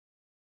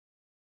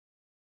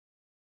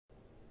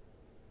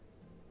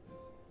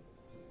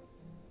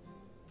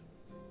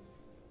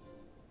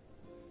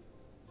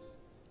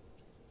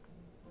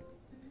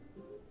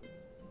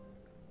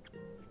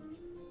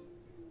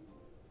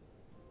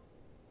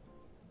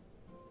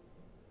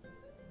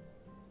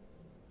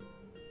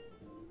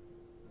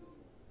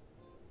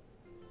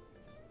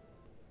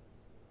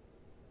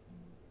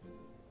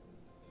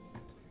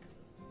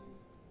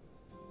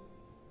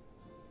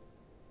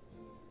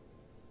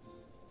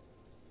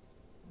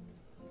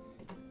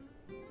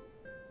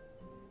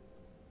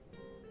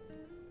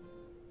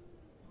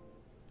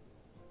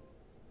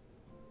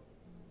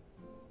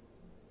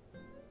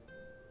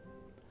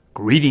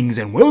Greetings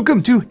and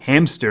welcome to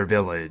Hamster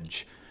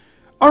Village.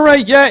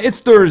 Alright, yeah, it's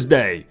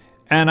Thursday,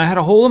 and I had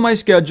a hole in my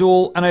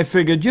schedule, and I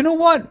figured, you know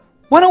what?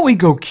 Why don't we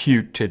go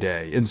cute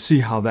today and see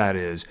how that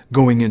is,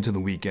 going into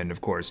the weekend,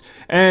 of course.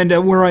 And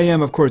where I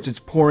am, of course, it's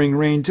pouring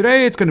rain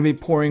today, it's going to be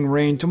pouring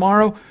rain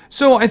tomorrow,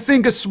 so I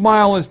think a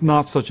smile is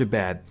not such a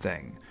bad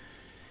thing.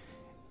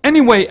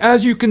 Anyway,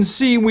 as you can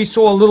see, we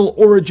saw a little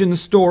origin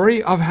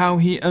story of how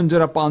he ended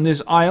up on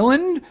this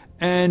island,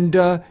 and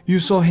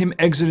you saw him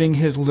exiting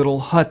his little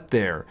hut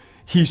there.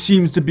 He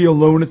seems to be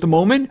alone at the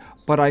moment,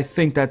 but I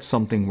think that's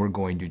something we're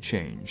going to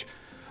change.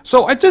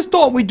 So I just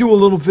thought we'd do a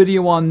little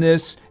video on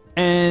this,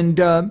 and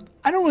I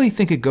don't really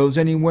think it goes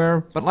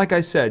anywhere, but like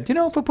I said, you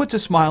know, if it puts a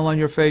smile on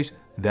your face,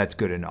 that's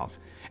good enough.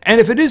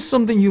 And if it is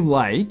something you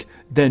like,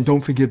 then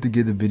don't forget to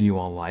give the video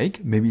a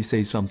like, maybe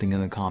say something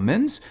in the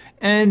comments,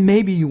 and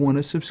maybe you want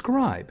to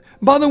subscribe.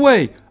 By the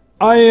way,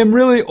 I am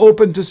really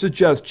open to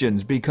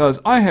suggestions because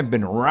I have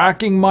been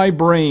racking my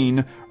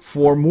brain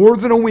for more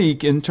than a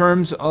week in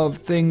terms of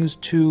things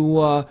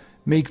to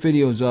make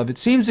videos of. It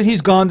seems that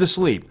he's gone to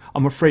sleep.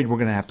 I'm afraid we're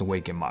going to have to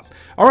wake him up.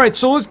 Alright,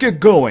 so let's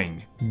get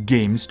going.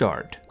 Game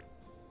start.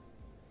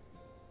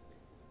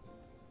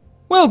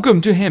 Welcome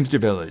to Hamster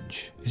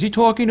Village. Is he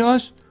talking to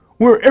us?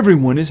 Where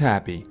everyone is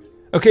happy.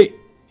 Okay,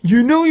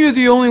 you know you're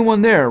the only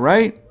one there,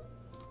 right?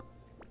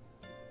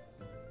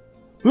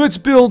 Let's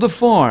build a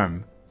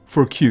farm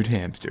for cute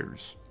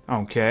hamsters.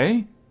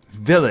 Okay.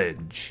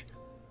 Village.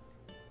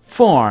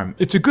 Farm.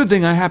 It's a good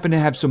thing I happen to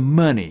have some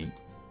money.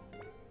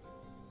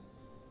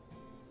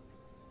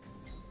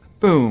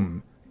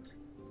 Boom.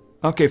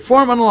 Okay,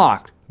 farm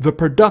unlocked. The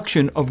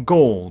production of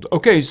gold.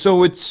 Okay,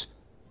 so it's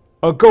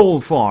a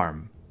gold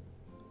farm.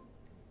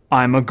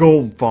 I'm a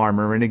gold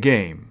farmer in a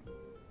game.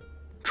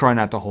 Try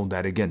not to hold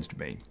that against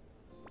me.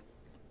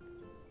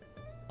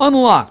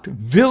 Unlocked.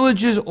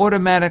 Villages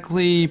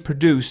automatically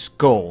produce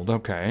gold.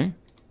 Okay.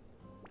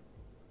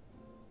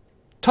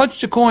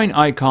 Touch the coin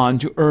icon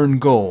to earn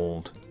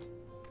gold.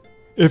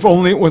 If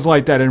only it was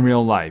like that in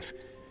real life.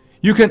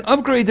 You can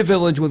upgrade the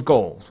village with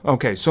gold.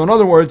 Okay, so in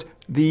other words,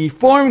 the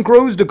farm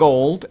grows the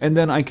gold, and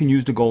then I can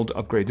use the gold to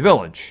upgrade the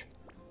village.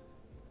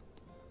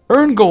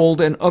 Earn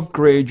gold and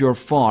upgrade your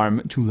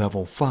farm to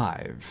level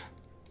 5.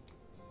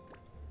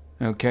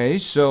 Okay,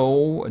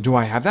 so do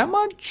I have that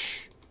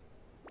much?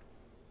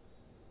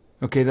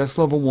 Okay, that's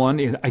level 1.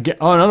 In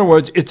other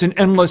words, it's an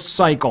endless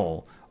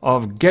cycle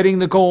of getting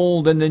the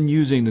gold and then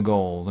using the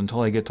gold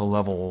until I get to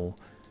level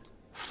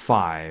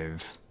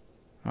 5.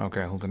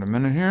 Okay, hold on a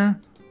minute here.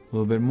 A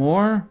little bit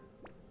more.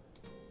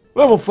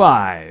 Level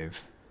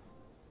 5.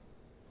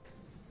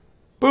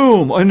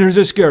 Boom! And there's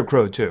a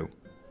scarecrow too.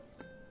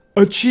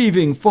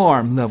 Achieving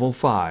farm level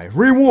 5.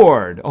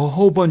 Reward! A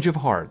whole bunch of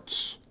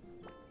hearts.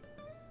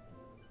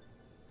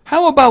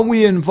 How about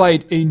we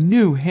invite a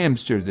new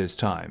hamster this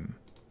time?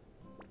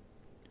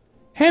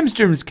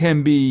 Hamsters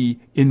can be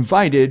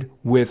invited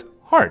with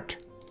heart.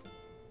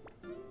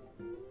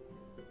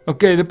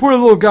 Okay, the poor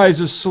little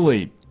guy's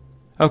asleep.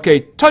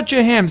 Okay, touch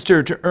a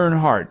hamster to earn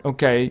heart.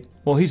 Okay,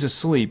 well, he's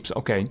asleep.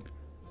 Okay.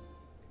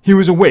 He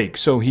was awake,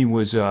 so he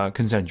was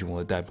consensual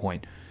at that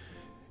point.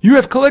 You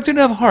have collected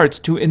enough hearts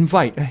to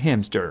invite a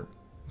hamster.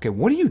 Okay,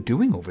 what are you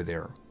doing over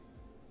there?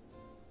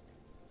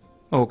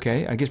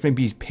 Okay, I guess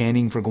maybe he's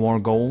panning for more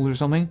gold or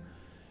something.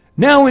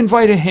 Now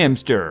invite a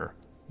hamster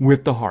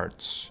with the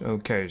hearts.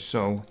 Okay,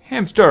 so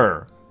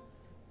hamster.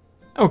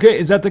 Okay,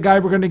 is that the guy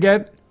we're going to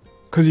get?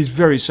 Because he's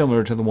very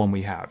similar to the one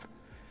we have.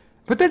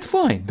 But that's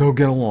fine. They'll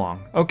get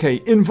along.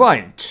 Okay,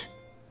 invite.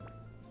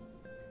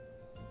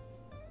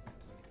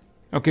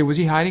 Okay, was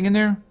he hiding in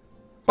there?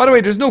 By the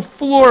way, there's no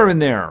floor in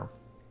there.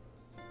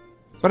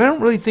 But I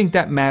don't really think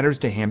that matters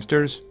to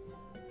hamsters.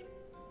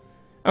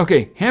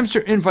 Okay,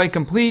 hamster invite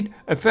complete.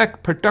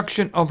 Effect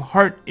production of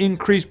heart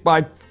increased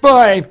by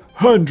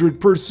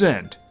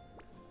 500%.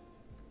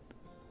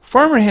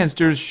 Farmer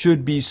hamsters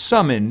should be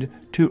summoned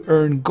to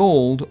earn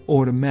gold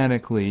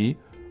automatically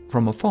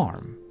from a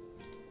farm.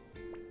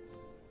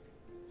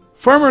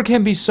 Farmer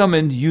can be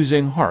summoned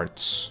using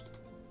hearts.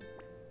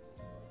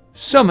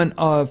 Summon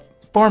a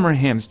farmer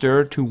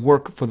hamster to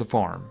work for the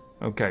farm.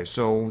 Okay,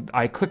 so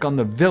I click on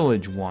the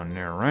village one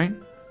there, right?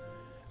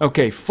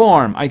 Okay,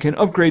 farm. I can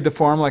upgrade the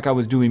farm like I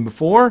was doing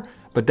before,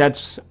 but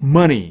that's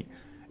money.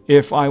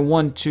 If I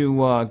want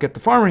to get the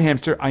farmer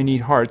hamster, I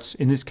need hearts.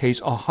 In this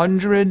case,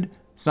 100.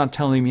 It's not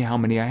telling me how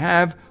many I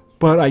have,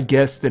 but I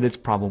guess that it's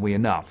probably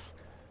enough.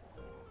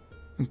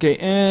 Okay,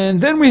 and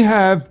then we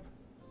have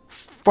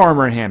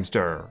farmer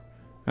hamster.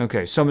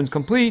 Okay, summons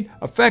complete.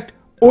 Effect,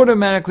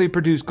 automatically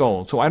produce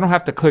gold. So I don't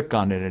have to click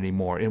on it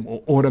anymore. It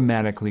will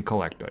automatically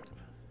collect it.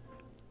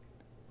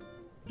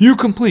 You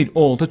complete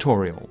all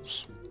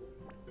tutorials.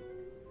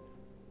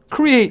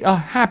 Create a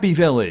happy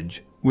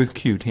village with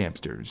cute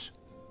hamsters.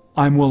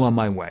 I'm well on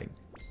my way.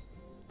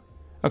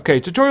 Okay,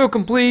 tutorial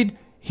complete.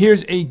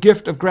 Here's a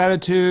gift of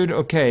gratitude.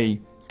 Okay,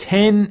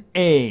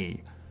 10A.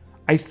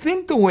 I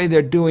think the way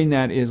they're doing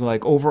that is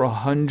like over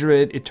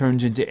 100, it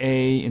turns into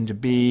A, into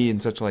B,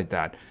 and such like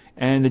that.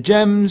 And the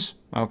gems,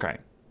 okay.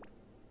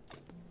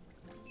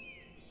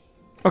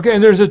 Okay,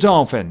 and there's a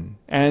dolphin.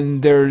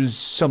 And there's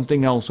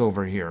something else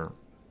over here.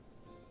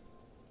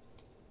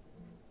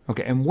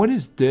 Okay, and what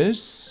is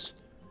this?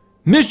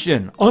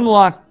 Mission,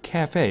 unlock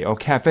cafe. Oh,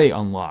 cafe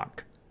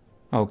unlock.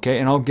 Okay,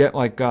 and I'll get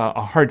like a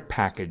heart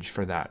package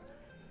for that.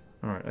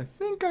 All right, I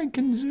think I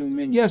can zoom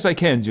in. Yes, I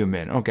can zoom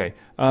in. Okay,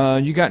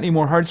 you got any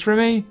more hearts for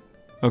me?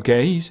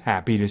 Okay, he's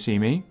happy to see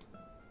me.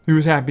 He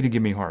was happy to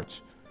give me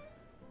hearts.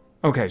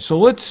 Okay, so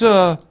let's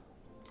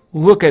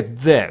look at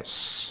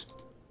this.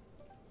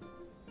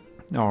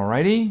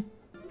 Alrighty.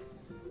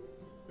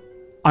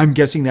 I'm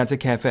guessing that's a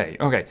cafe.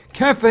 Okay,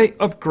 cafe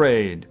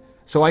upgrade.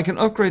 So I can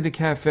upgrade the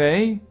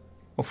cafe.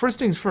 Well, first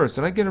things first,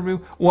 did I get a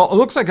real... Well, it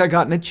looks like I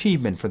got an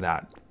achievement for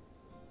that.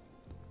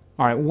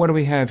 Alright, what do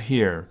we have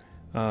here?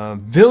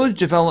 Village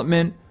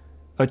development,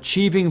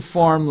 achieving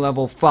farm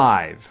level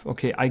 5.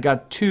 Okay, I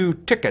got 2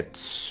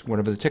 tickets,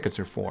 whatever the tickets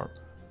are for.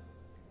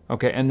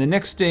 Okay, and the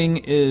next thing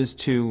is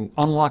to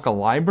unlock a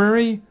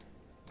library.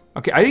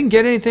 Okay, I didn't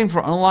get anything for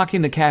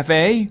unlocking the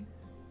cafe.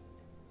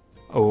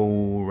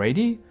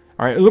 Alrighty.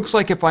 Alright, it looks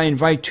like if I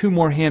invite 2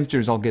 more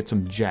hamsters, I'll get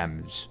some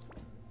gems.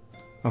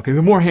 Okay,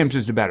 the more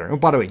hamsters, the better. Oh,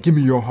 by the way, give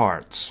me your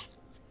hearts.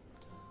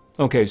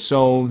 Okay,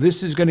 so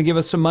this is going to give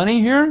us some money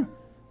here.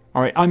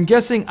 Alright, I'm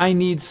guessing I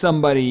need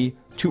somebody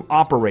to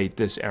operate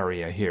this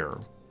area here.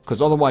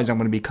 Because otherwise I'm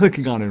going to be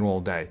clicking on it all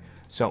day.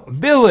 So,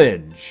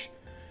 village.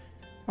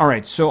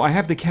 Alright, so I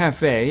have the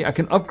cafe. I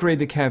can upgrade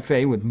the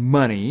cafe with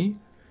money.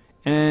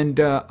 And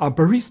a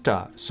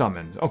barista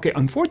summoned. Okay,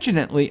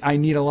 unfortunately, I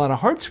need a lot of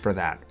hearts for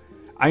that.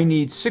 I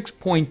need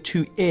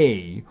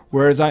 6.2A,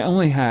 whereas I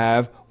only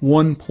have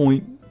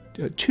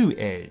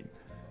 1.2A.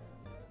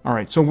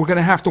 Alright, so we're going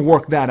to have to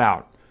work that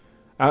out.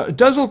 It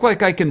does look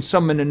like I can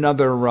summon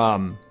another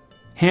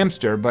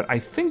hamster, but I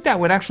think that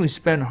would actually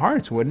spend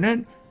hearts, wouldn't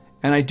it?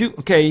 And I do...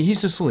 Okay,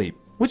 he's asleep.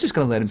 We're just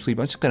going to let him sleep.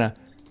 I'm just going to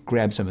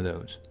grab some of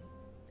those.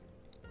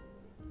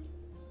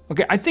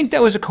 Okay, I think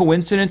that was a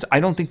coincidence. I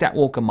don't think that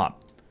woke him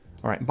up.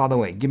 Alright, by the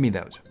way, give me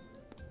those.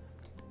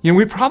 You know,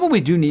 we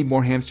probably do need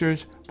more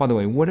hamsters. By the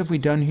way, what have we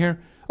done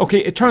here? Okay,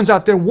 it turns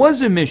out there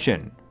was a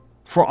mission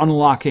for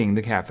unlocking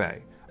the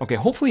cafe. Okay,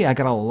 hopefully I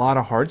got a lot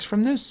of hearts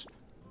from this.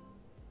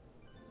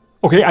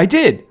 Okay, I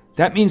did.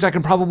 That means I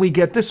can probably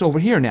get this over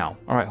here now.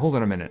 Alright, hold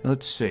on a minute.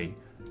 Let's see.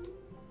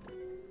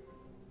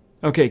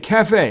 Okay,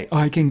 cafe.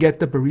 I can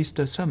get the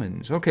barista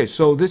summons. Okay,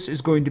 so this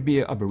is going to be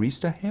a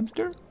barista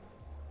hamster?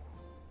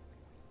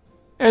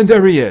 And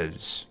there he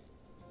is.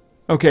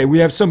 Okay, we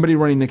have somebody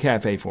running the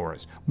cafe for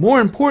us.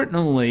 More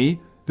importantly,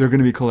 they're going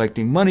to be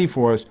collecting money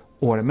for us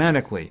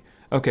automatically.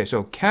 Okay,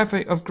 so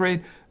cafe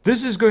upgrade.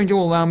 This is going to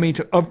allow me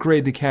to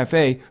upgrade the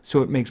cafe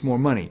so it makes more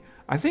money.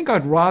 I think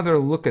I'd rather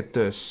look at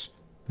this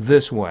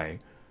way.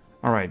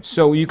 Alright,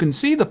 so you can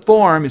see the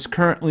farm is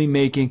currently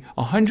making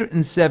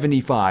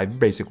 175,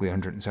 basically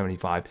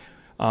 175,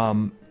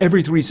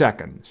 every 3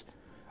 seconds.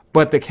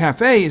 But the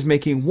cafe is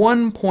making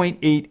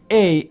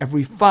 1.8A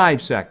every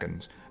 5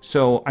 seconds.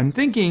 So I'm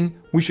thinking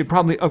we should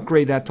probably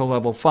upgrade that to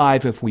level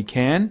 5 if we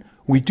can.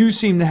 We do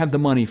seem to have the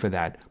money for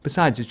that.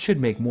 Besides, it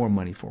should make more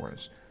money for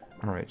us.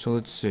 Alright, so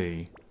let's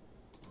see.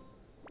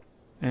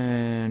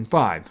 And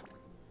 5.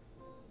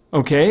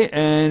 Okay,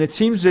 and it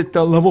seems that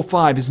the level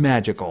 5 is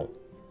magical.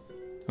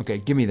 Okay,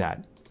 give me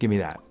that. Give me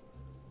that.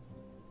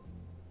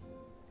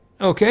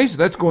 Okay, so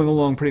that's going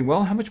along pretty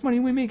well. How much money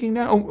are we making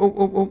now?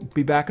 Oh,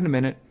 be back in a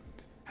minute.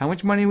 How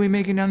much money are we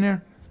making down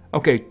there?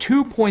 Okay,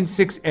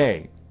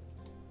 2.6A.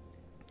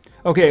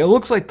 Okay, it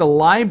looks like the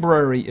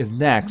library is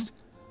next,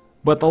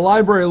 but the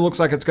library looks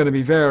like it's going to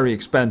be very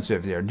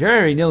expensive there.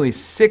 Very nearly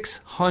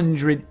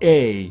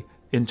 600A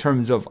in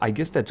terms of, I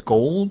guess that's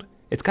gold?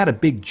 It's got a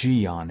big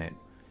G on it.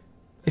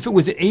 If it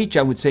was an H,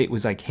 I would say it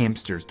was like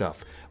hamster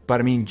stuff.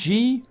 But I mean,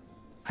 G,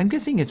 I'm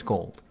guessing it's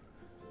gold.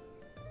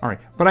 Alright,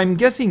 but I'm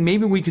guessing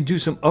maybe we could do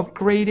some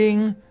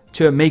upgrading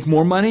to make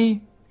more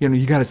money. You know,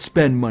 you got to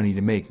spend money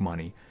to make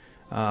money.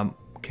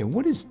 Okay,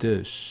 what is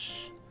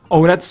this?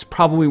 Oh, that's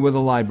probably where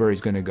the library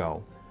is going to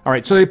go.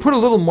 Alright, so they put a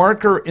little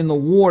marker in the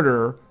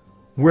water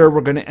where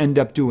we're going to end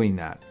up doing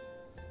that.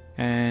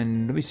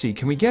 And let me see,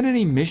 can we get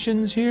any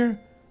missions here?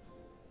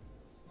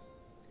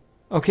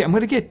 Okay, I'm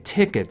going to get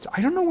tickets.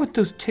 I don't know what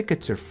those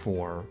tickets are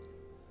for.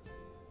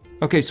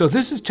 Okay, so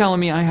this is telling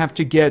me I have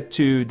to get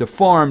to the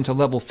farm to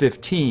level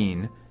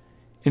 15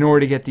 in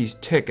order to get these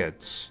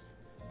tickets.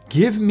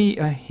 Give me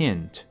a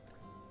hint.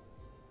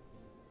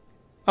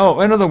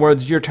 Oh, in other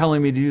words, you're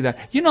telling me to do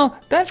that. You know,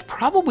 that's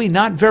probably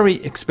not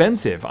very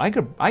expensive. I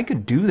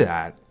could do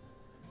that.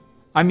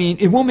 I mean,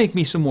 it will make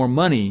me some more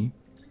money.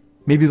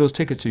 Maybe those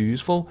tickets are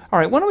useful. All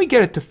right, why don't we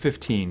get it to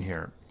 15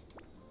 here?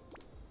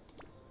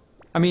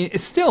 I mean,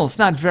 it's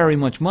not very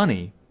much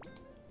money.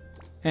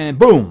 And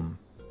boom.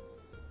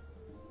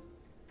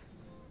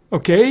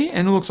 Okay,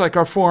 and it looks like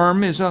our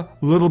farm is a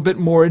little bit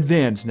more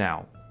advanced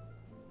now.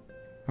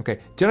 Okay,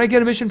 did I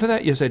get a mission for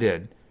that? Yes, I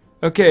did.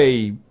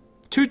 Okay,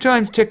 2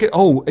 times ticket.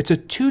 Oh, it's a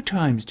 2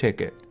 times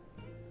ticket.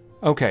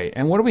 Okay,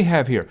 and what do we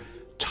have here?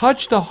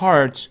 Touch the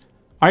hearts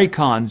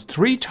icons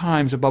 3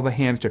 times above a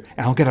hamster,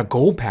 and I'll get a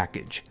gold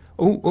package.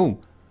 Oh,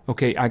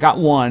 okay, I got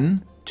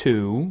 1.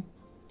 2.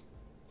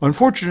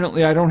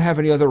 Unfortunately, I don't have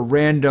any other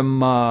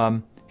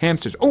random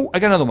hamsters. Oh, I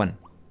got another one.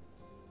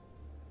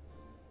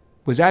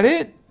 Was that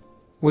it?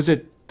 Was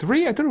it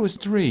 3? I thought it was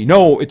 3.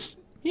 No, it's...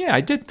 Yeah,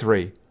 I did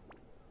 3.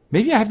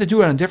 Maybe I have to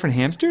do it on different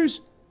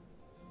hamsters?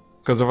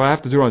 Because if I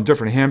have to do it on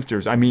different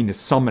hamsters, I mean to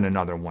summon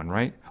another one,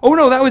 right? Oh,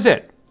 no, that was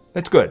it.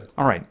 That's good.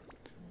 All right.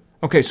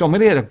 Okay, so I'm going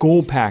to get a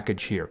gold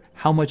package here.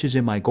 How much is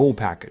in my gold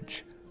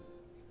package?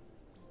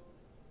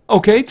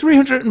 Okay,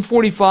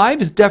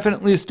 345 is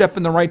definitely a step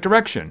in the right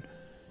direction.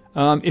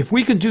 If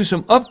we can do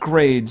some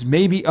upgrades,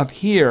 maybe up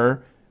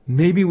here,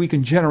 maybe we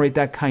can generate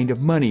that kind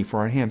of money for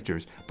our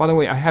hamsters. By the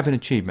way, I have an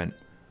achievement.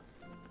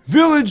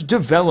 Village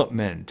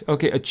development.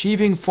 Okay,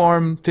 achieving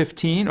farm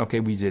 15. Okay,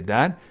 we did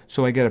that.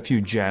 So I get a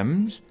few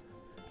gems.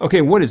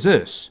 Okay, what is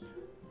this?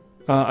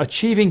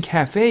 Achieving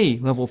cafe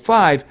level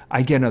 5.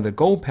 I get another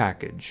gold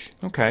package.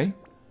 Okay.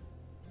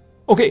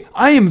 Okay,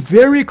 I am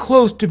very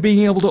close to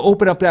being able to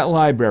open up that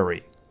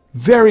library.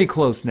 Very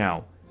close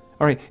now.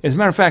 All right, as a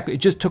matter of fact, it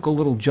just took a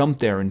little jump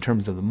there in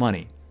terms of the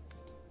money.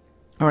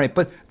 All right,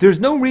 but there's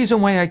no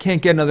reason why I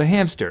can't get another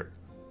hamster.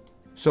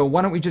 So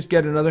why don't we just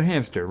get another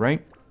hamster,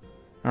 right?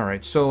 All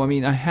right, so I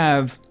mean,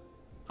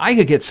 I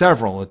could get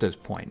several at this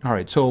point. All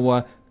right,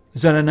 so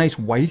is that a nice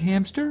white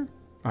hamster?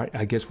 All right,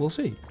 I guess we'll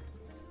see.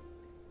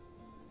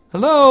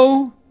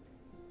 Hello?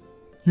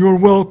 You're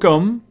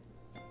welcome.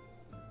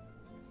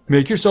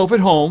 Make yourself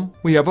at home.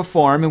 We have a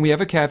farm and we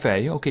have a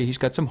cafe. Okay, he's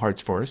got some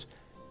hearts for us.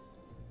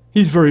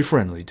 He's very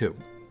friendly, too.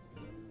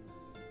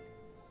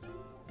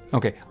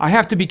 Okay, I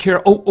have to be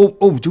careful.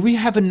 Oh, do we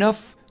have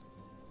enough?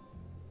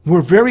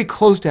 We're very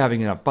close to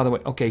having enough. By the way,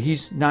 okay,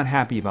 he's not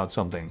happy about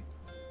something.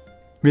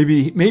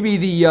 Maybe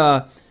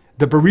the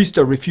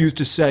barista refused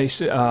to say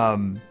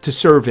to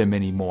serve him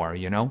anymore,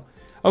 you know?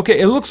 Okay,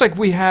 it looks like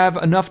we have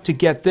enough to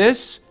get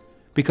this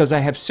because I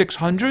have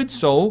 600,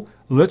 so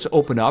let's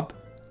open up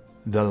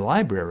the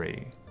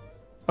library.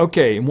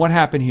 Okay, and what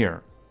happened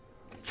here?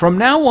 From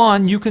now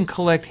on, you can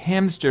collect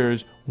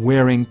hamsters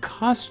wearing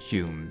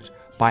costumes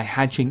by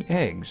hatching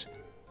eggs.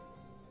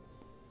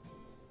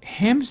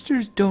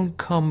 Hamsters don't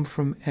come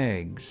from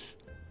eggs.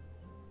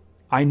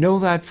 I know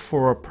that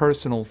for a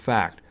personal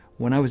fact.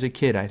 When I was a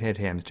kid, I'd had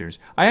hamsters.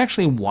 I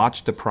actually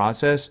watched the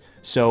process,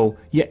 so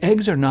yeah,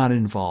 eggs are not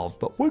involved,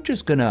 but we're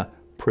just gonna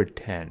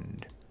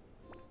pretend.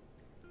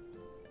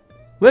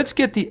 Let's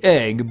get the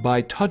egg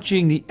by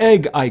touching the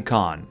egg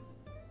icon.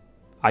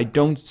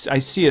 I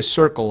see a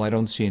circle, I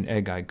don't see an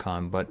egg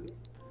icon, but...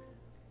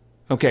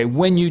 Okay,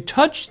 when you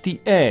touch the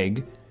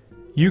egg,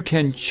 you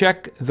can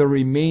check the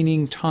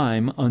remaining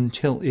time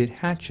until it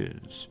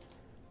hatches.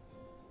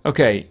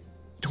 Okay,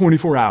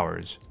 24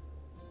 hours.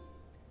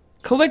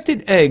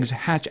 Collected eggs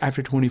hatch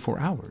after 24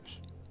 hours.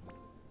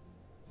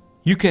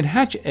 You can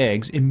hatch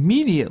eggs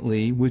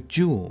immediately with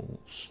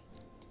jewels.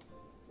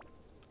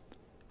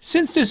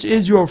 Since this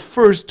is your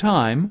first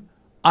time,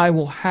 I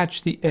will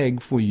hatch the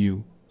egg for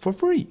you for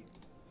free.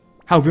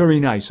 How very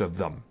nice of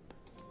them.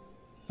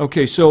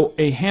 Okay, so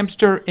a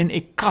hamster in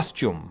a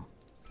costume.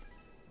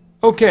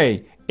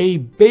 Okay, a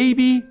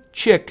baby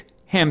chick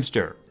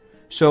hamster.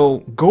 So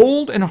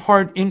gold and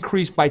heart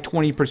increased by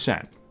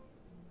 20%.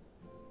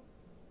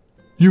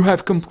 You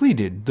have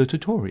completed the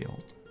tutorial.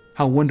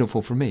 How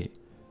wonderful for me.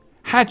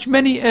 Hatch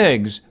many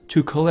eggs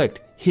to collect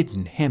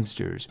hidden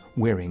hamsters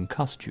wearing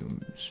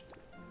costumes.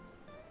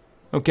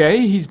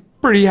 Okay, he's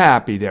pretty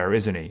happy there,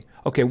 isn't he?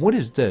 Okay, what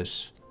is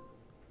this?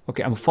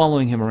 Okay, I'm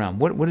following him around.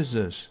 What is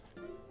this?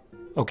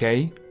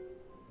 Okay.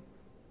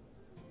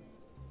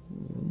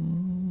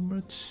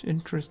 That's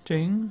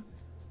interesting.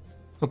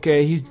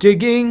 Okay, he's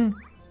digging.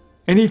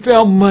 And he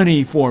found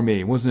money for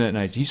me. Wasn't that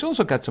nice? He's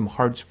also got some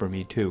hearts for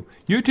me, too.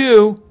 You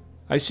too.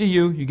 I see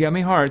you. You got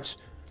me hearts.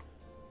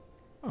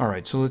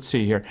 Alright, so let's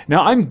see here.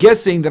 Now, I'm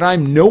guessing that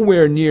I'm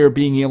nowhere near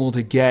being able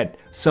to get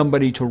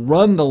somebody to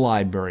run the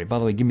library. By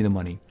the way, give me the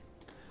money.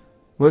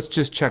 Let's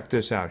just check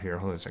this out here.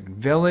 Hold on a second.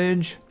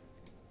 Village.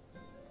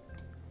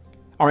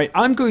 Alright,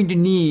 I'm going to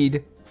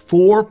need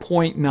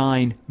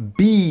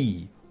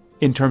 4.9B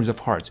in terms of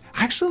hearts.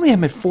 Actually,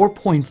 I'm at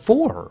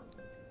 4.4.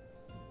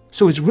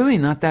 So it's really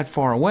not that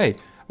far away.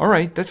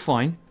 Alright, that's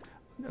fine.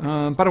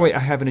 By the way, I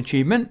have an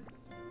achievement.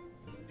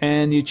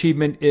 And the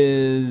achievement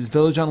is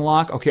Village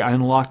Unlock. Okay, I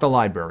unlocked the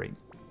library.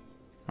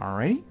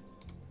 Alright.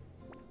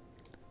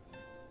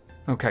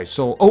 Okay,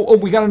 so... Oh,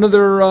 we got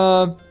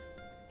another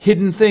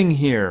hidden thing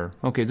here.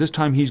 Okay, this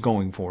time he's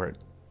going for it.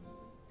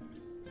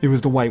 It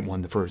was the white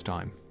one the first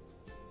time.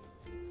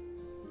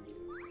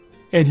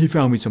 And he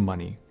found me some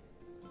money.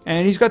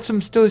 And he's got some...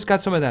 Still, he's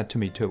got some of that to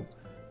me, too.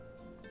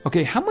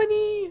 Okay, how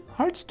many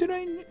hearts did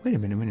I... Wait a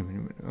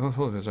minute. Oh,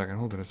 hold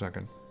on a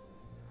second.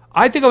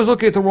 I think I was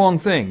looking at the wrong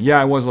thing.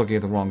 Yeah, I was looking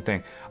at the wrong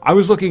thing. I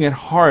was looking at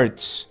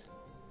hearts,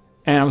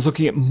 and I was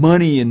looking at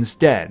money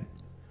instead.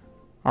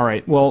 All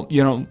right, well,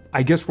 you know,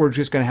 I guess we're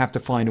just going to have to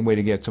find a way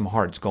to get some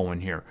hearts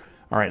going here.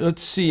 All right,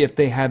 let's see if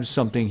they have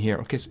something here.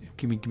 Okay, so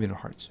give me the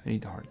hearts. I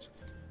need the hearts.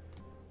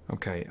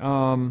 Okay,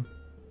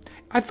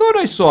 I thought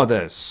I saw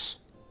this.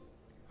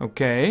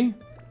 Okay.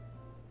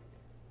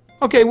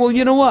 Okay, well,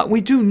 you know what? We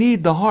do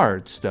need the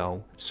hearts,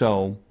 though.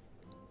 So...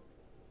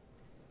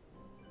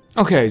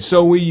 Okay,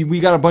 so we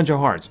got a bunch of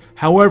hearts.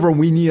 However,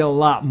 we need a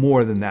lot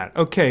more than that.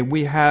 Okay,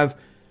 we have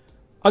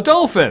a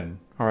dolphin.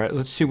 All right,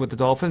 let's see what the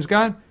dolphin's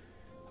got.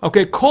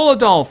 Okay, call a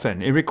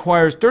dolphin. It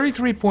requires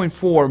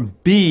 33.4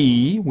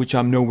 B, which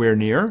I'm nowhere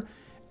near,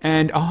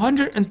 and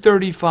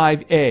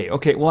 135 A.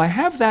 Okay, well, I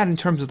have that in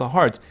terms of the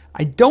hearts.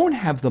 I don't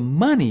have the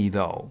money,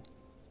 though.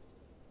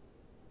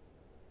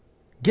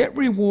 Get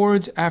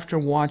rewards after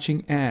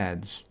watching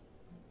ads.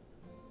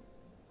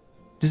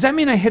 Does that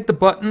mean I hit the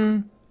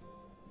button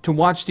to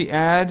watch the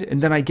ad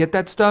and then I get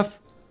that stuff?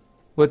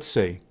 Let's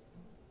see.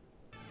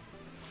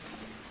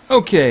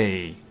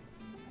 Okay.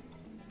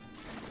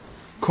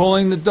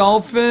 Calling the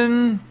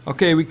dolphin.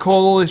 Okay, we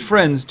call all his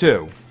friends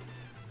too.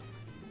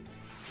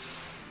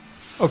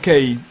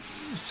 Okay,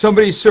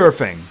 somebody's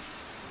surfing.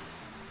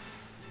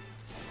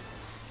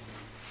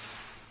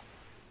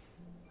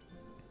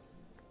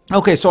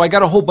 Okay, so I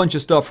got a whole bunch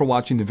of stuff for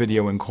watching the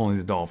video and calling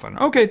the dolphin.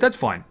 Okay, that's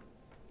fine.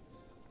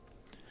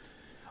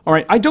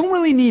 Alright, I don't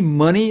really need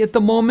money at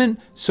the moment,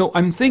 so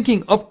I'm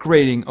thinking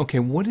upgrading. Okay,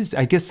 what is...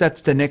 I guess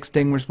that's the next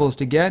thing we're supposed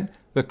to get?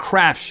 The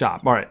craft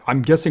shop. Alright,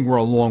 I'm guessing we're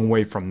a long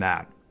way from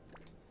that.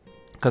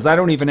 Because I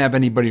don't even have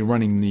anybody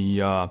running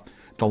the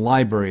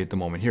library at the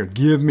moment. Here,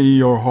 give me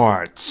your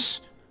hearts.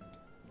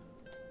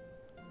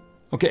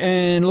 Okay,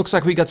 and looks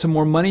like we got some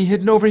more money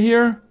hidden over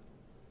here.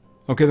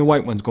 Okay, the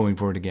white one's going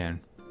for it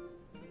again.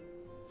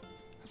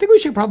 I think we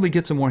should probably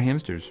get some more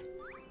hamsters.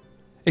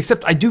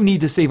 Except I do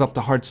need to save up the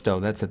hearts though,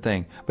 that's the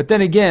thing. But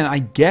then again, I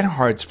get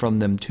hearts from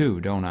them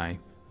too, don't I?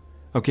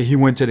 Okay, he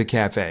went to the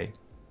cafe.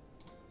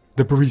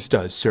 The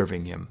barista is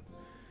serving him.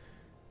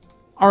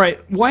 Alright,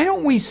 why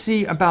don't we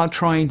see about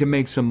trying to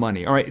make some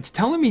money? Alright, it's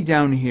telling me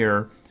down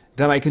here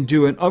that I can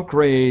do an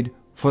upgrade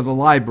for the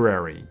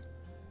library.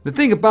 The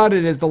thing about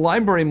it is the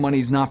library money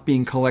is not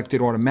being collected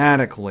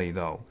automatically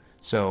though.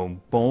 So,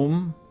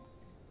 boom.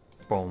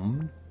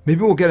 Boom.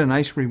 Maybe we'll get a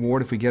nice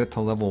reward if we get it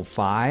to level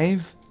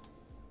 5.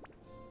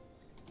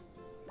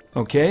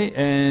 Okay,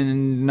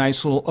 and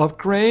nice little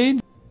upgrade.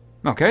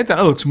 Okay,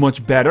 that looks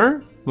much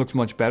better. Looks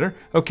much better.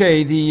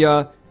 Okay,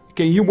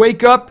 okay, you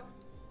wake up.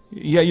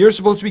 Yeah, you're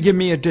supposed to be giving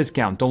me a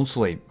discount. Don't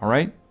sleep,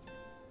 alright?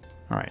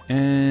 Alright,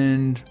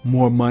 and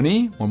more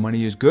money. More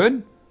money is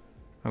good.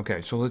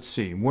 Okay, so let's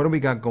see. What do we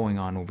got going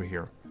on over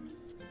here?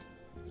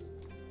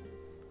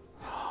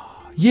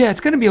 Yeah,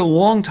 it's going to be a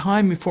long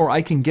time before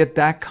I can get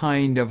that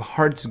kind of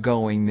hearts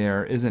going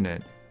there, isn't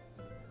it?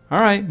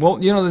 Alright,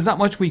 well, you know, there's not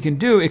much we can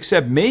do,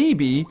 except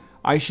maybe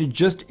I should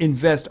just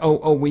invest.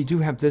 Oh, we do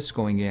have this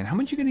going in. How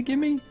much are you going to give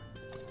me?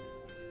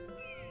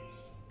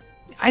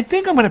 I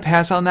think I'm going to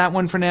pass on that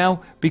one for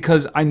now,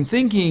 because I'm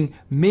thinking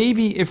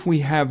maybe if we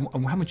have... Oh,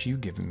 how much are you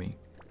giving me?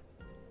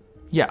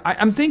 Yeah,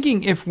 I'm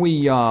thinking if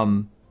we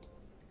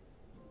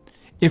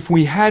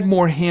had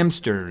more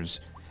hamsters,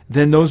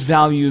 then those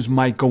values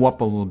might go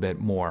up a little bit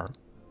more.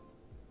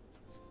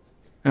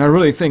 And I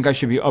really think I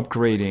should be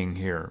upgrading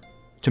here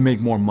to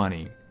make more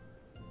money.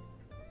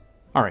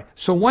 Alright,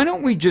 so why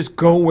don't we just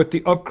go with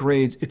the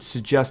upgrades it's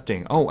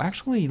suggesting? Oh,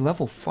 actually,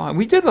 level 5.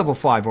 We did level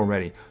 5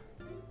 already.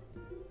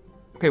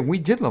 Okay, we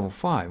did level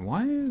 5.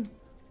 Why?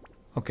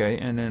 Okay,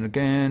 and then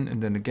again,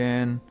 and then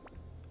again.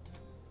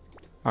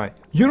 Alright,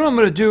 you know what I'm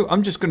going to do?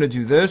 I'm just going to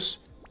do this.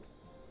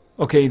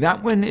 Okay,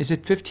 that one, is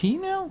it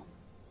 15 now?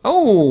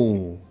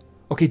 Oh!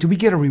 Okay, do we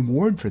get a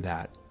reward for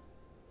that?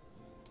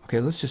 Okay,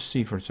 let's just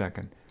see for a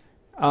second.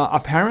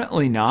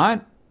 Apparently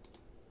not.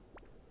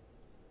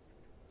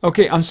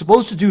 Okay, I'm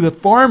supposed to do the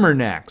farmer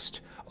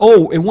next.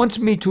 Oh, it wants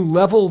me to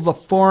level the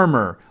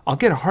farmer. I'll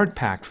get a heart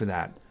pack for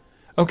that.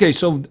 Okay,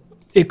 so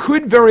it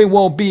could very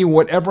well be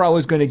whatever I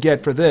was going to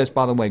get for this,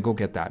 by the way, go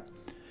get that,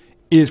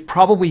 is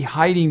probably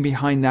hiding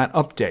behind that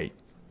update.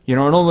 You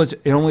know, in other words,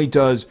 it only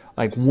does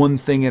like one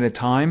thing at a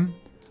time.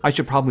 I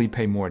should probably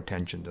pay more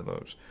attention to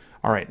those.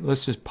 All right,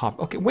 let's just pop.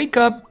 Okay, wake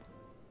up.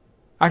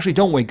 Actually,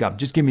 don't wake up.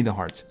 Just give me the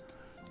hearts.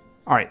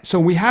 All right, so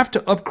we have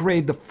to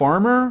upgrade the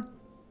farmer.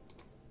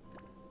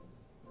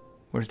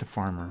 Where's the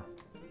farmer?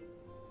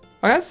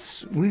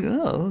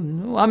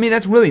 Oh, I mean,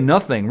 that's really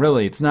nothing,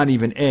 really. It's not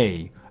even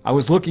A. I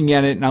was looking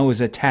at it and I was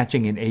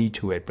attaching an A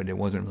to it, but it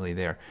wasn't really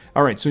there.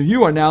 All right, so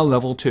you are now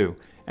level 2.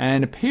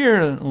 And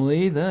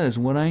apparently, that is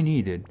what I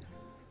needed.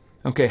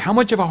 Okay, how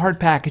much of a heart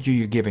package are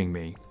you giving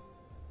me?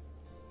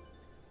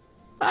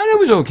 It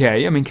was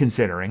okay, I mean,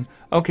 considering.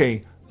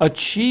 Okay,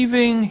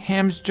 achieving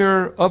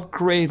hamster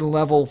upgrade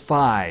level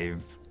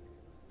 5.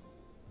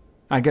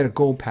 I get a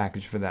gold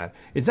package for that.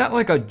 Is that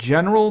like a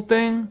general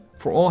thing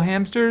for all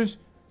hamsters?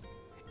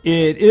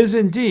 It is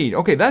indeed.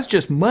 Okay, that's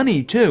just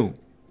money too.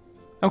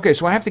 Okay,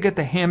 so I have to get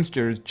the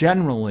hamsters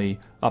generally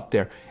up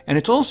there. And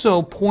it's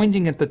also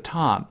pointing at the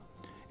top.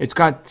 It's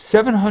got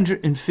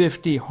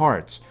 750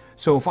 hearts.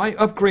 So if I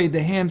upgrade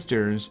the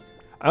hamsters...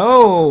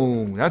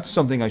 Oh, that's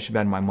something I should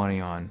bet my money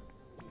on.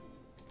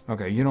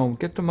 Okay, you know,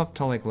 get them up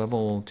to like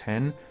level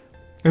 10.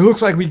 It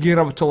looks like we get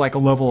up to like a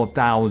level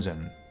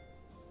 1,000.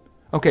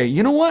 Okay,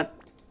 you know what?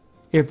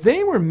 If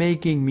they were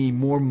making me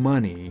more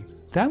money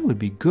that would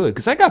be good.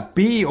 Because I got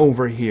B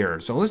over here.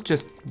 So let's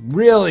just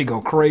really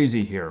go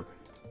crazy here.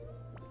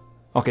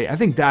 Okay, I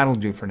think that'll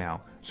do for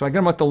now. So I got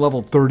them up to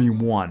level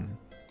 31.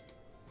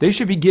 They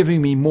should be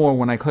giving me more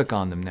when I click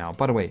on them now.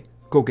 By the way,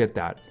 go get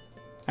that.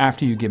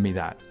 After you give me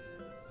that.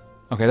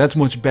 Okay, that's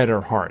much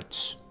better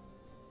hearts.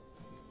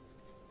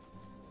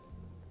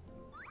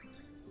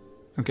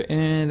 Okay,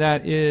 and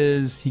that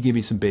is... He gave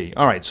me some B.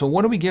 Alright, so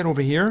what do we get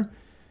over here?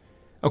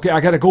 Okay, I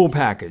got a gold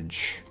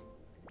package.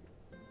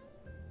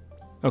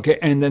 Okay,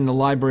 and then the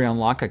library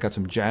unlock. I got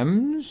some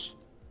gems.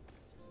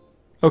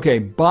 Okay,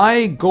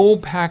 buy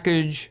gold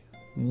package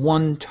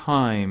 1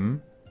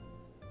 time.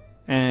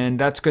 And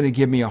that's going to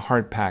give me a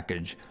heart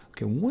package.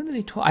 Okay, what are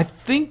they talking? I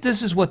think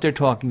this is what they're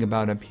talking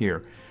about up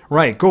here.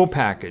 Right, gold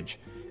package.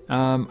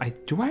 I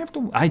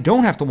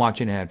don't have to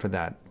watch an ad for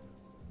that.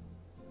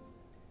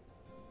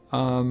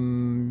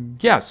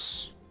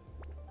 Yes.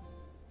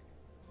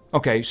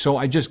 Okay, so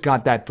I just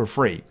got that for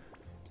free.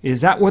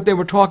 Is that what they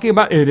were talking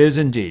about? It is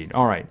indeed.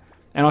 All right.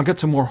 And I'll get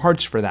some more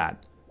hearts for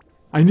that.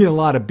 I need a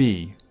lot of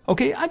B.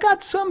 Okay, I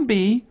got some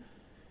B.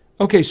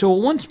 Okay, so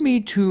it wants me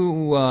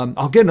to...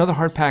 I'll get another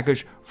heart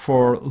package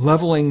for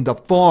leveling the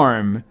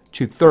farm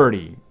to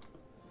 30.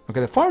 Okay,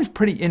 the farm's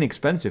pretty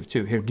inexpensive,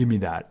 too. Here, give me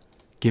that.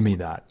 Give me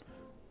that.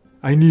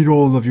 I need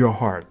all of your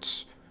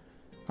hearts.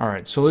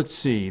 Alright, so let's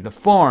see. The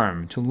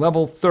farm to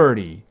level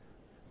 30.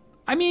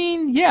 I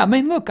mean, yeah,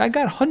 look, I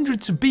got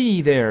hundreds of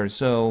B there,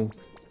 so...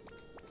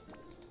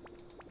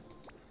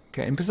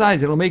 Okay, and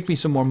besides, it'll make me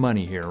some more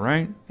money here,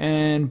 right?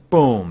 And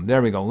boom,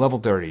 there we go, level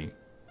 30.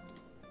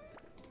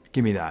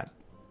 Give me that.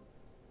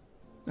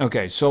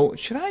 Okay, so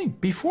should I,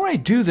 before I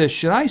do this,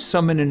 should I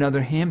summon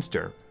another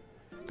hamster?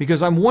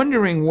 Because I'm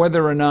wondering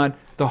whether or not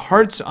the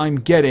hearts I'm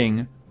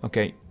getting...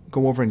 Okay,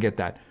 go over and get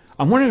that.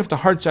 I'm wondering if the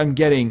hearts I'm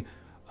getting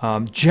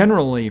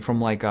generally from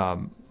like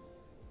an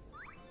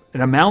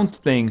amount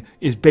thing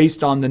is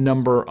based on the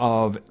number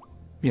of,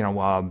 you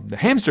know, the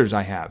hamsters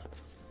I have.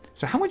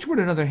 So how much would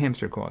another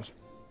hamster cost?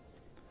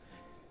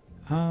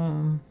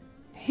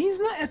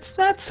 It's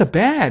not so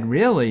bad,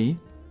 really.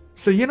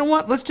 So you know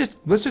what? Let's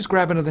just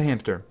grab another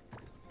hamster.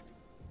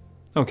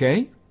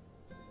 Okay.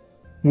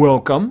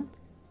 Welcome.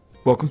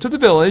 Welcome to the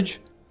village.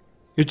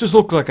 It just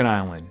looked like an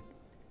island.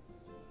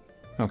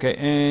 Okay,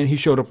 and he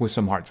showed up with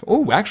some hearts.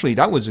 Oh, actually,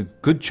 that was a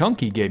good chunk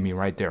he gave me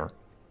right there.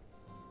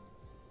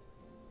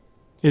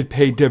 It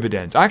paid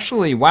dividends.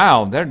 Actually,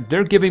 wow,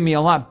 they're giving me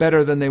a lot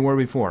better than they were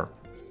before.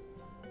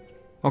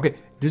 Okay,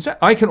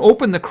 I can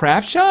open the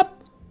craft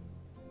shop?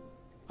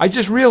 I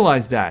just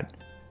realized that.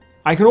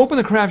 I can open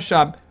the craft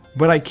shop,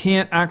 but I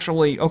can't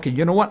actually... Okay,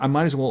 you know what? I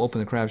might as well open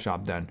the craft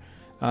shop then.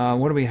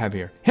 What do we have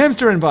here?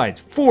 Hamster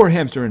invites. 4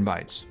 hamster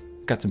invites.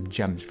 Got some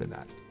gems for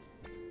that.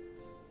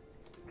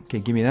 Okay,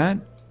 give me that.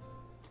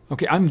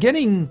 Okay, I'm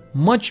getting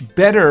much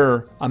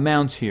better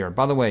amounts here.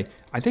 By the way,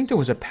 I think there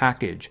was a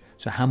package.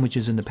 So how much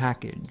is in the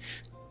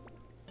package?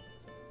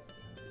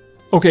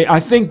 Okay,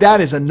 I think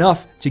that is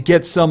enough to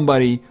get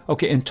somebody...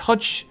 Okay, and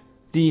touch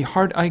the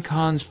heart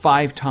icons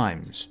 5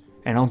 times.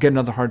 And I'll get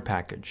another heart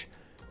package.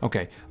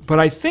 Okay, but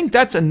I think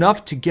that's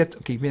enough to get...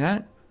 Okay, give me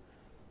that.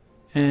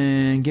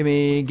 And give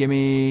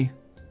me...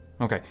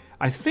 Okay,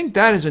 I think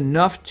that is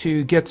enough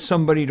to get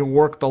somebody to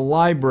work the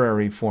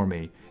library for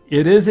me.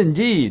 It is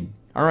indeed.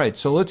 All right,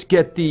 so let's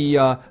get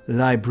the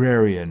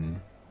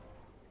librarian.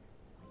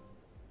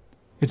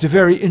 It's a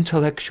very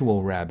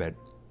intellectual rabbit.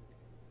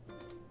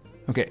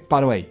 Okay, by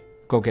the way,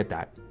 go get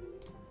that.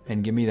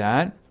 And give me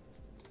that.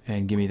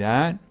 And give me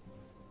that.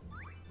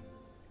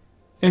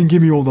 And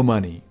give me all the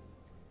money.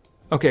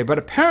 Okay, but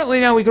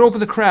apparently now we can open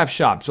the craft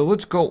shop. So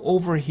let's go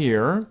over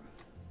here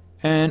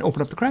and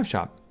open up the craft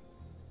shop.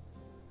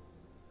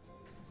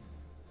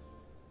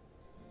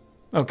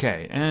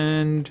 Okay,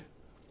 and...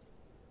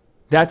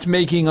 that's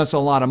making us a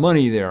lot of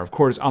money there. Of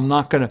course, I'm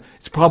not going to...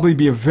 It's probably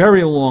be a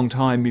very long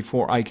time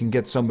before I can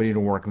get somebody to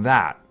work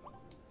that.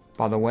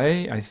 By the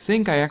way, I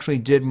think I actually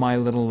did my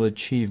little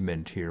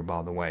achievement here,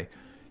 by the way.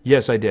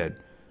 Yes, I did.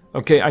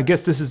 Okay, I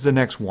guess this is the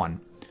next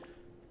one.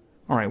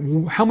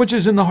 Alright, how much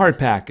is in the heart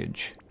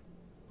package?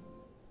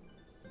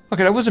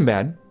 Okay, that wasn't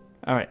bad.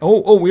 Alright,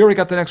 oh, we already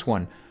got the next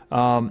one.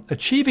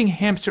 Achieving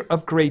hamster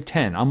upgrade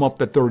 10. I'm up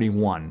to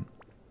 31.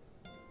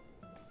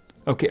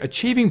 Okay,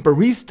 achieving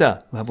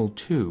barista level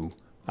 2.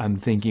 I'm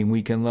thinking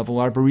we can level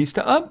our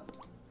barista up.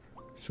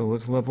 So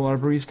let's level our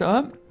barista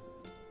up.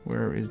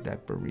 Where is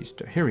that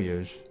barista? Here he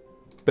is.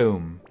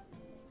 Boom.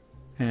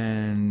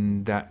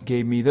 And that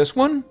gave me this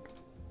one.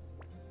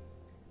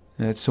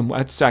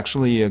 That's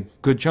actually a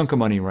good chunk of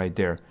money right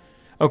there.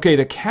 Okay,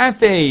 the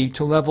cafe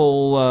to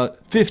level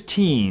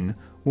 15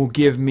 will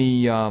give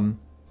me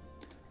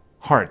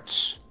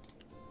hearts.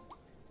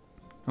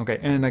 Okay,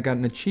 and I got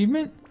an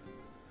achievement.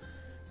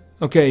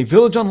 Okay,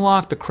 village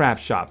unlocked, the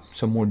craft shop.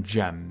 Some more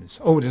gems.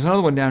 Oh, there's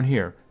another one down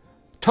here.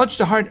 Touch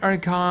the heart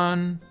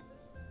icon.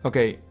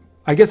 Okay,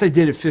 I guess I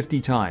did it 50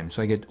 times,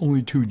 so I get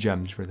only 2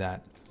 gems for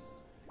that.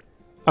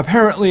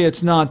 Apparently,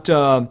 it's not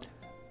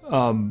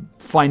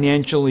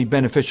financially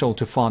beneficial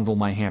to fondle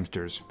my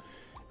hamsters.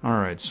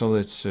 Alright, so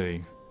let's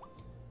see.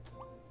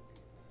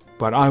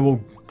 but I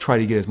will try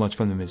to get as much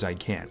from them as I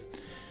can.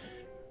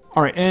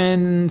 All right,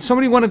 and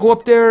somebody want to go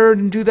up there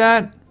and do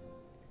that?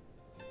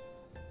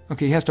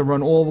 Okay, he has to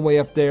run all the way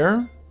up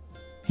there.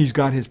 He's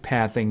got his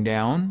pathing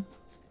down.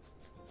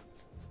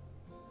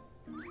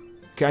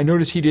 Okay, I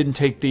noticed he didn't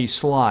take the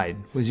slide.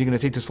 Was he going to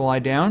take the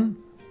slide down?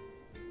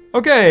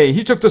 Okay,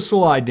 he took the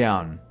slide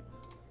down.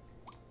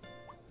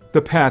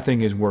 The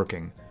pathing is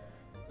working.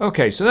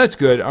 Okay, so that's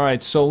good. All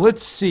right, so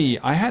let's see.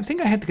 I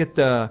think I had to get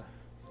the...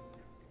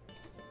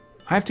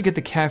 I have to get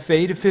the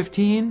cafe to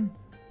 15.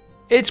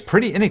 It's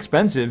pretty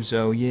inexpensive,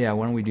 so yeah,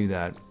 why don't we do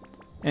that?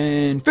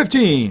 And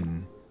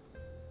 15.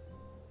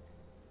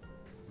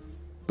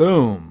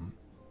 Boom.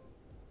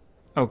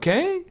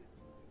 Okay.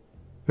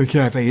 The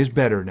cafe is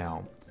better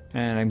now.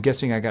 And I'm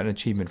guessing I got an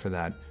achievement for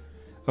that.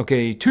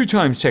 Okay, 2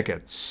 times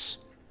tickets.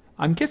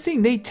 I'm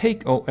guessing they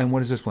take... Oh, and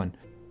what is this one?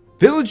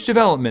 Village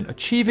development,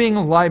 achieving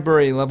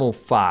library level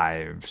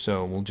 5.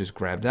 So we'll just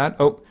grab that.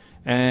 Oh,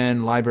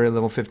 and library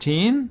level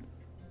 15.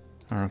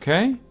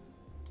 Okay.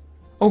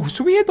 Oh,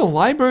 so we had the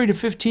library to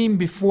 15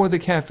 before the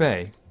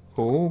cafe.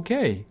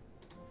 Okay.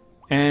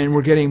 And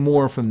we're getting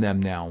more from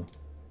them now.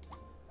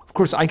 Of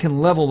course, I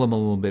can level them a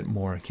little bit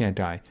more, can't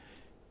I?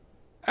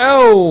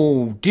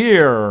 Oh,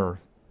 dear.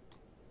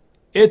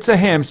 It's a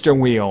hamster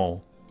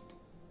wheel.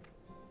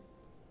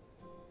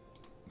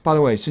 By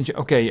the way, since you...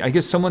 Okay, I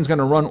guess someone's going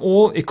to run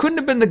all... It couldn't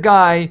have been the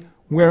guy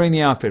wearing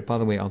the outfit. By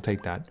the way, I'll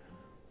take that.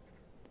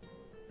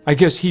 I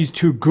guess he's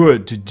too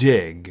good to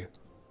dig.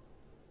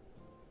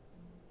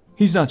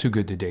 He's not too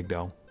good to dig,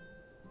 though.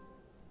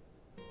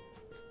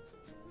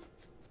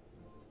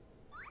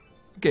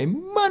 Okay,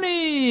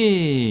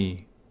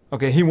 money!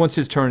 Okay, he wants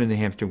his turn in the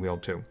hamster wheel,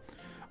 too.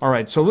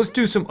 Alright, so let's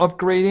do some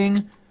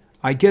upgrading.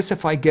 I guess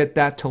if I get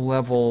that to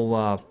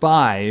level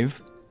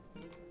 5...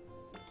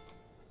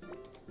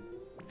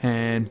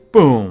 And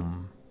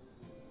boom.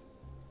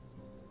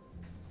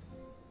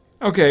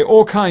 Okay,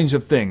 all kinds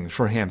of things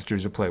for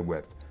hamsters to play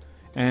with.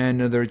 And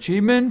another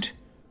achievement.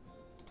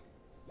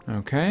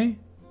 Okay.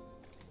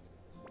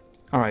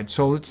 Alright,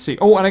 so let's see.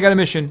 Oh, and I got a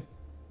mission.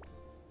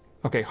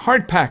 Okay,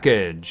 heart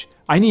package.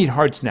 I need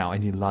hearts now. I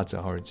need lots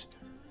of hearts.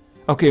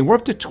 Okay, we're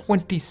up to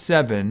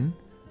 27.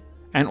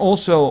 And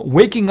also,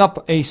 waking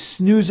up a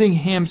snoozing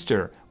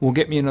hamster will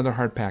get me another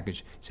heart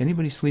package. Is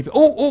anybody sleeping?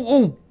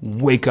 Oh!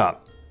 Wake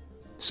up.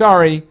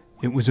 Sorry,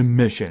 it was a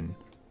mission.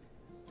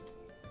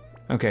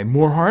 Okay,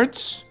 more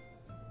hearts.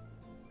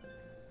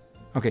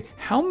 Okay,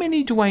 how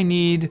many do I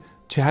need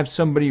to have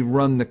somebody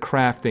run the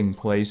crafting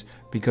place?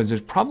 Because there's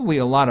probably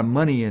a lot of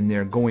money in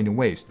there going to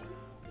waste.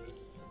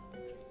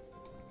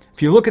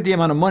 If you look at the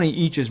amount of money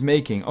each is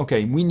making,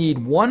 okay, we need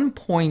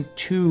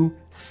 1.2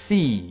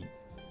 C.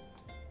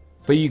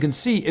 But you can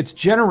see it's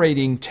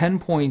generating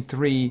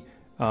 10.3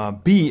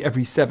 B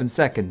every 7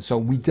 seconds. So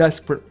we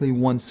desperately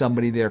want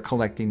somebody there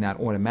collecting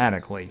that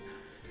automatically.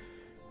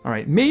 All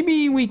right,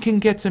 maybe we can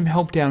get some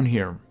help down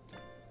here.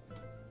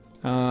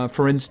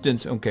 For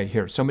instance, okay,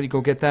 here, somebody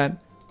go get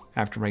that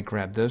after I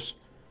grab this.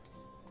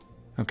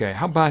 Okay,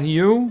 how about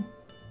you?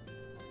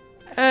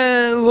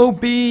 Low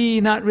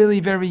B, not really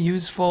very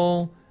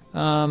useful.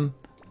 I'll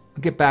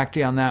get back to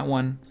you on that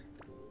one.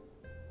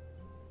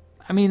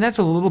 I mean, that's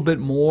a little bit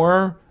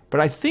more, but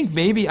I think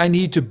maybe I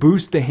need to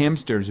boost the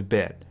hamsters a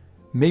bit.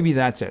 Maybe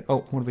that's it.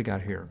 Oh, what do we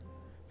got here?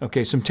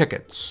 Okay, some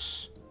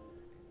tickets.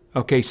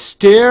 Okay,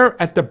 stare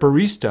at the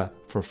barista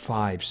for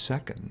 5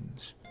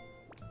 seconds.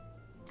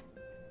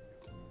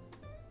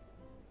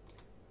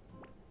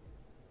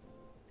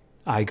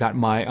 I got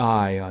my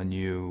eye on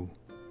you.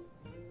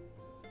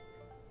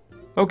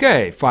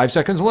 Okay, 5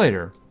 seconds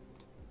later.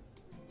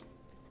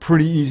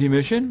 Pretty easy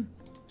mission.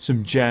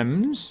 Some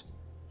gems.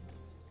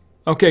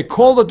 Okay,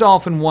 call the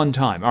dolphin 1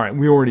 time. All right,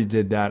 we already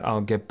did that.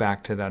 I'll get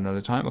back to that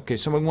another time. Okay,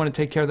 someone want to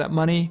take care of that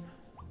money?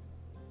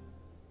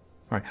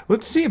 All right,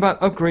 let's see about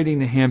upgrading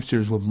the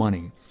hamsters with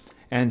money.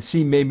 And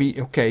see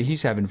maybe, okay,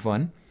 he's having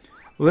fun.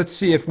 Let's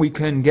see if we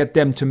can get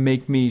them to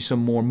make me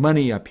some more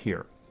money up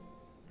here.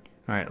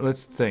 All right,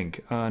 let's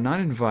think. Not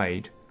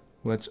invite.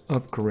 Let's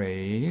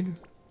upgrade.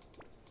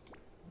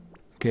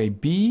 Okay,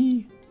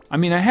 B. I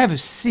mean, I have a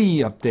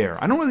C up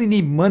there. I don't really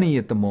need money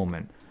at the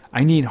moment.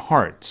 I need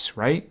hearts,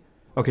 right?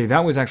 Okay,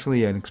 that was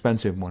actually an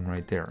expensive one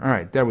right there. All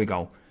right, there we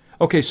go.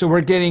 Okay, so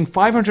we're getting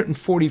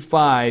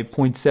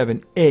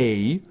 545.7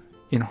 A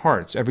in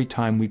hearts every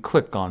time we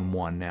click on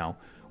one now,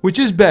 which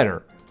is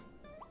better.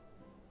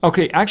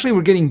 Okay, actually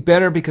we're getting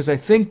better because I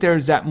think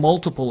there's that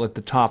multiple at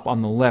the top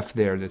on the left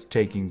there that's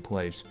taking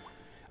place.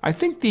 I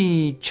think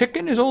the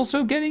chicken is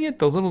also getting it,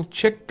 the little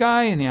chick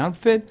guy in the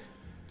outfit.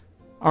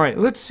 All right,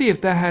 let's see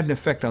if that had an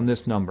effect on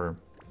this number.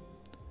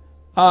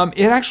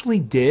 It actually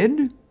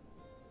did.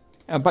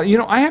 But, you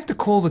know, I have to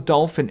call the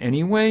dolphin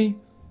anyway.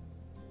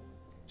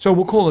 So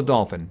we'll call the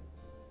dolphin.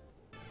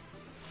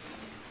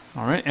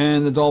 All right,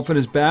 and the dolphin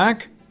is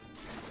back.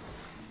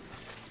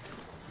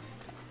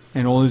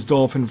 And all his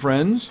dolphin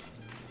friends.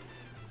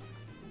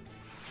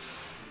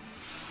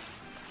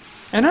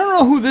 And I don't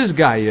know who this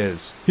guy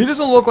is. He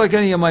doesn't look like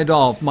any of my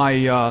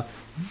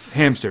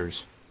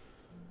hamsters.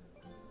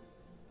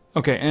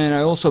 Okay, and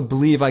I also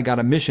believe I got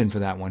a mission for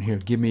that one. Here,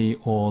 give me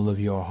all of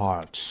your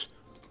hearts.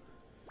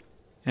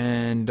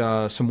 And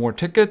some more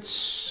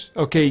tickets.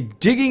 Okay,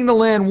 digging the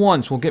land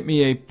once will get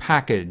me a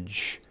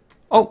package.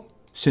 Oh,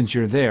 since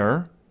you're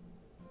there,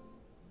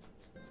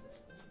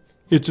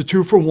 it's a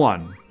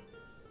 2-for-1.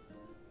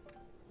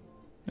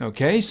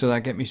 Okay, so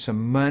that get me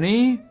some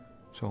money.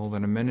 So hold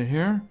on a minute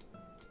here.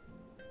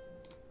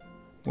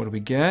 What do we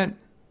get?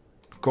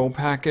 Gold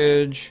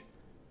package.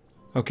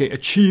 Okay,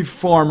 achieve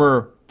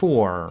farmer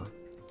 4.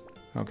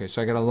 Okay,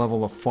 so I gotta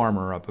level the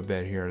farmer up a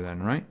bit here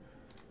then, right?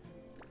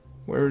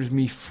 Where's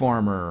me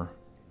farmer?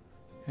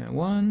 And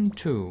 1,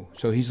 2.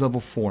 So he's level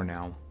 4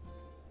 now.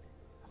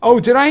 Oh,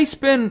 did I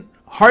spend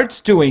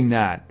hearts doing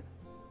that?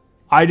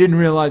 I didn't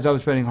realize I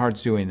was spending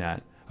hearts doing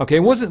that. Okay,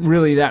 it wasn't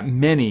really that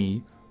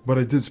many, but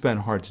I did spend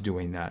hearts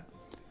doing that.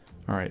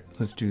 Alright,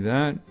 let's do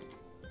that.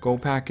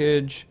 Gold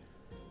package.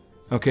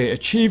 Okay,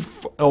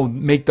 achieve... Oh,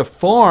 make the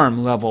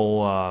farm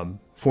level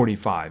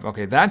 45.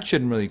 Okay, that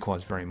shouldn't really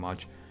cost very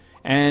much.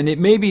 And it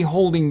may be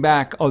holding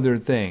back other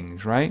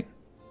things, right?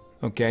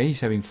 Okay, he's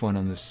having fun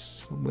on the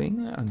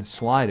swing, on the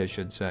slide, I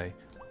should say.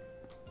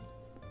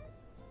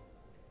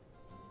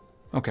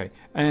 Okay,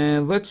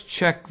 and let's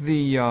check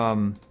the, I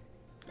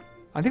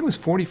think it was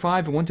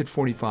 45, I wanted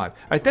 45.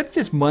 Alright, that's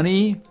just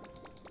money.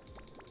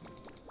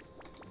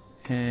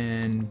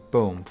 And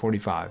boom,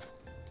 45.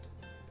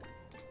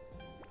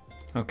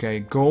 Okay,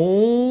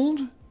 gold.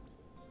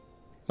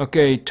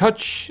 Okay,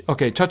 touch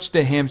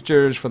the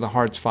hamsters for the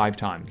hearts 5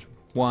 times.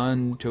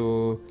 1,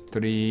 2,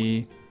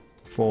 3,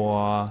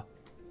 4.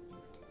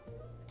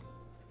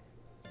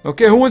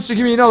 Okay, who wants to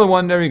give me another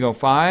one? There we go,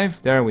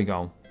 5. There we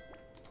go.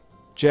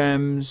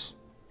 Gems.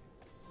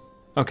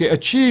 Okay,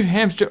 achieve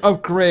hamster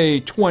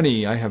upgrade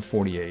 20. I have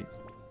 48.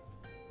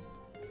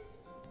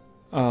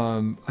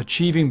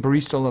 Achieving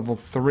barista level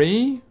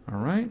 3. All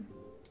right.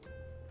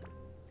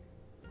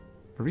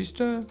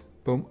 Barista.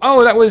 Boom.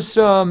 Oh, that was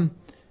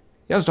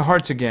the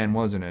hearts again,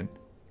 wasn't it?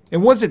 It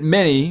wasn't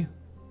many,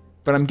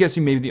 but I'm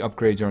guessing maybe the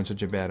upgrades aren't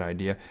such a bad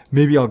idea.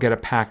 Maybe I'll get a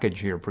package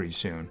here pretty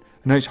soon.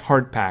 A nice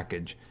heart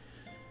package.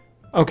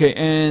 Okay,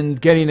 and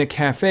getting the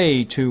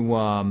cafe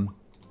to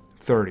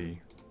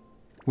 30,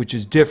 which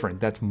is different.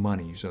 That's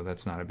money, so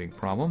that's not a big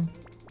problem.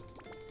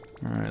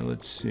 All right,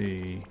 let's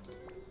see.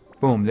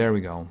 Boom, there we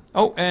go.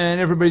 Oh,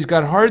 and everybody's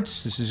got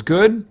hearts. This is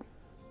good.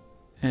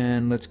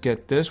 And let's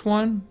get this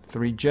one.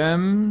 3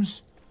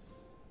 gems.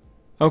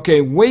 Okay,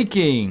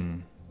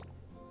 waking.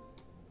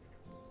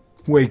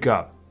 Wake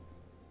up.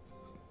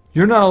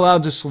 You're not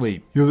allowed to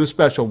sleep. You're the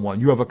special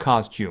one. You have a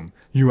costume.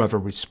 You have a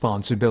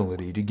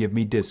responsibility to give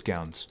me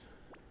discounts.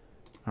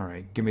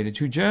 Alright, give me the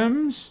 2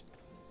 gems.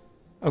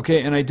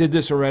 Okay, and I did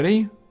this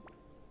already.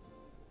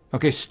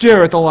 Okay,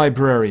 stare at the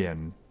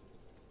librarian.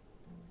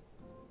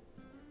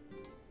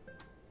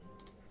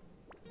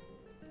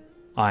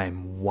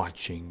 I'm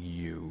watching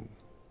you.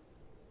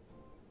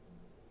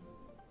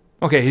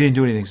 Okay, he didn't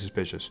do anything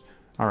suspicious.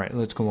 Alright,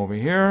 let's come over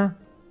here.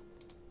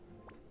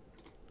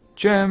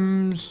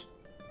 Gems.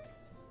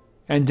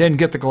 And then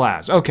get the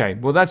glass. Okay,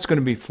 well that's going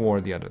to be for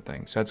the other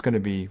things. That's going to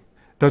be...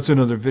 That's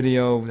another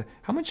video.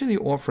 How much are they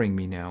offering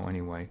me now,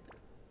 anyway?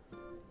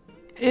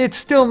 It's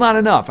still not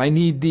enough. I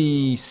need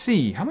the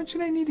C. How much did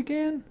I need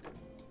again?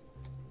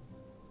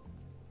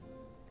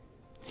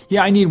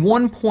 Yeah, I need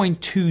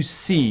 1.2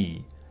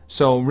 C.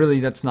 So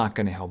really, that's not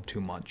going to help too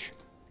much.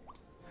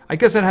 I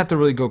guess I'd have to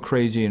really go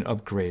crazy in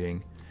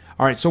upgrading.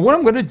 Alright, so what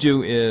I'm going to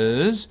do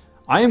is...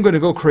 I am going to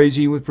go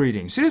crazy with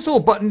breeding. See this little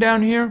button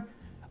down here?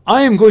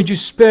 I am going to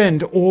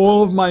spend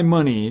all of my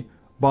money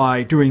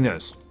by doing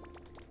this.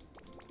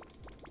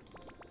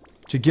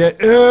 To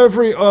get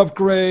every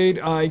upgrade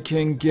I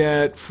can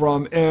get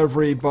from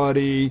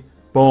everybody.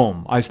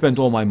 Boom. I spent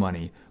all my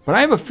money. But I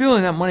have a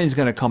feeling that money is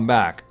going to come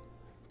back.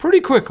 Pretty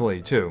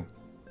quickly, too.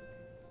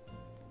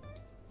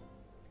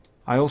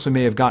 I also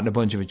may have gotten a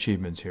bunch of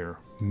achievements here.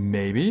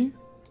 Maybe?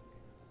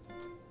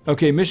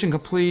 Okay, mission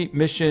complete.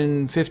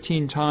 Mission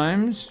 15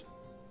 times.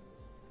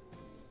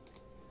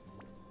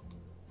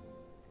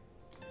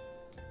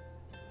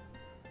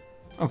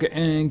 Okay,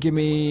 and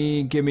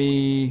gimme.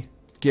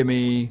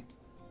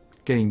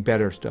 Getting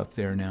better stuff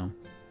there now.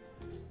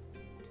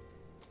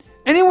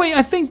 Anyway,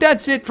 I think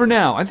that's it for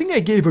now. I think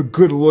I gave a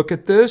good look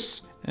at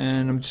this.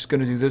 And I'm just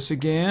going to do this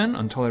again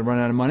until I run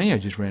out of money. I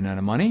just ran out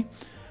of money.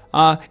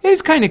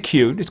 It's kind of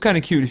cute. It's kind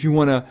of cute if you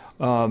want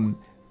to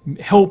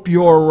help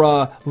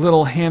your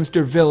little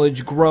hamster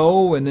village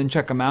grow and then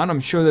check them out. I'm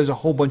sure there's a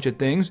whole bunch of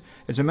things.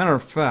 As a matter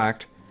of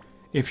fact,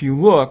 if you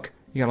look,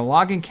 you got a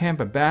logging camp,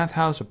 a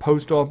bathhouse, a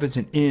post office,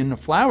 an inn, a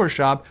flower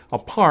shop, a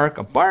park,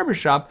 a barber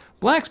shop,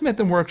 blacksmith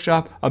and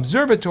workshop,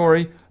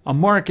 observatory, a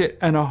market,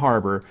 and a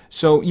harbor.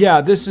 So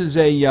yeah, this is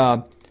a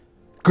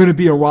going to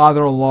be a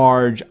rather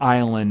large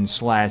island /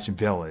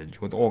 village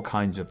with all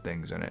kinds of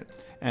things in it.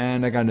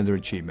 And I got another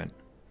achievement.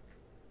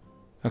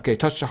 Okay,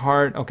 touch the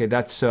heart. Okay,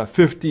 that's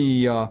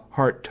 50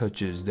 heart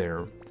touches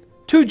there.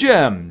 2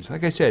 gems.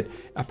 Like I said,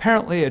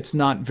 apparently it's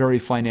not very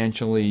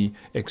financially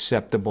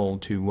acceptable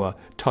to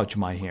touch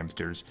my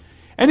hamsters.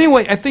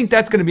 Anyway, I think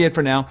that's going to be it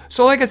for now.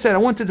 So like I said, I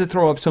wanted to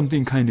throw up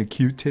something kind of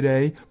cute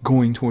today,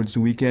 going towards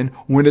the weekend,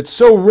 when it's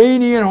so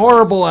rainy and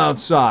horrible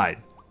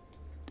outside.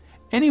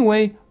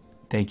 Anyway,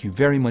 thank you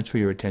very much for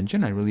your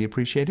attention. I really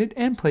appreciate it.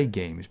 And play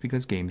games,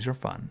 because games are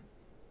fun.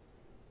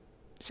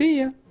 See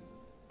ya.